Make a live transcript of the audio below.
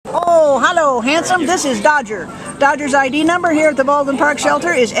Hello, handsome. This is Dodger. Dodger's ID number here at the Baldwin Park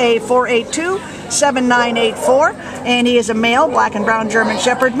Shelter is A4827984, and he is a male black and brown German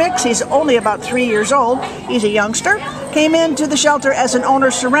Shepherd mix. He's only about 3 years old. He's a youngster. Came into the shelter as an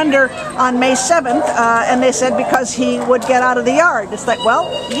owner surrender on May 7th, and they said because he would get out of the yard. It's like, well,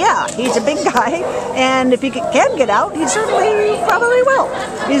 yeah, he's a big guy, and if he can get out, he certainly probably will.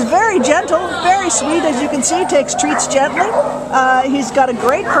 He's very gentle, very sweet, as you can see, takes treats gently. He's got a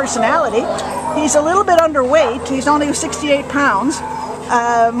great personality. He's a little bit underweight. He's only 68 pounds.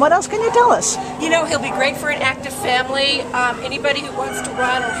 What else can you tell us? You know, he'll be great for an active family, anybody who wants to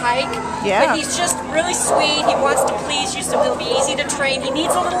run or hike. Yeah. But he's just really sweet. He wants to please you, so he'll be easy to train. He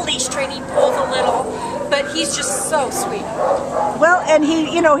needs a little leash training, pulls a little, but he's just so sweet. Well, and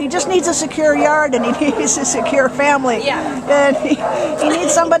he just needs a secure yard, and he needs a secure family. Yeah. And he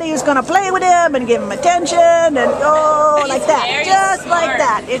needs somebody who's going to play with him and give him attention, and like that. Just smart. like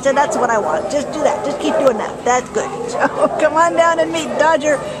that. He said, that's what I want. Just do that. Just keep doing that. That's good. So come on down and meet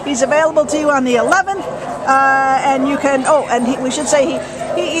Dodger. He's available to you on the 11th, and you can, we should say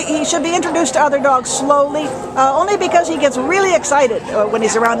he should be introduced to other dogs slowly, only because he gets really excited when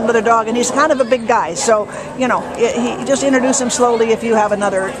he's around another dog, and he's kind of a big guy, so, you just introduce him slowly if you have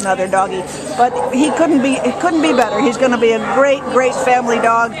another doggy. But it couldn't be better. He's going to be a great family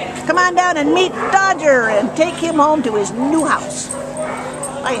dog. Come on down and meet Dodger and take him home to his new house.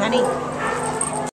 Bye, honey.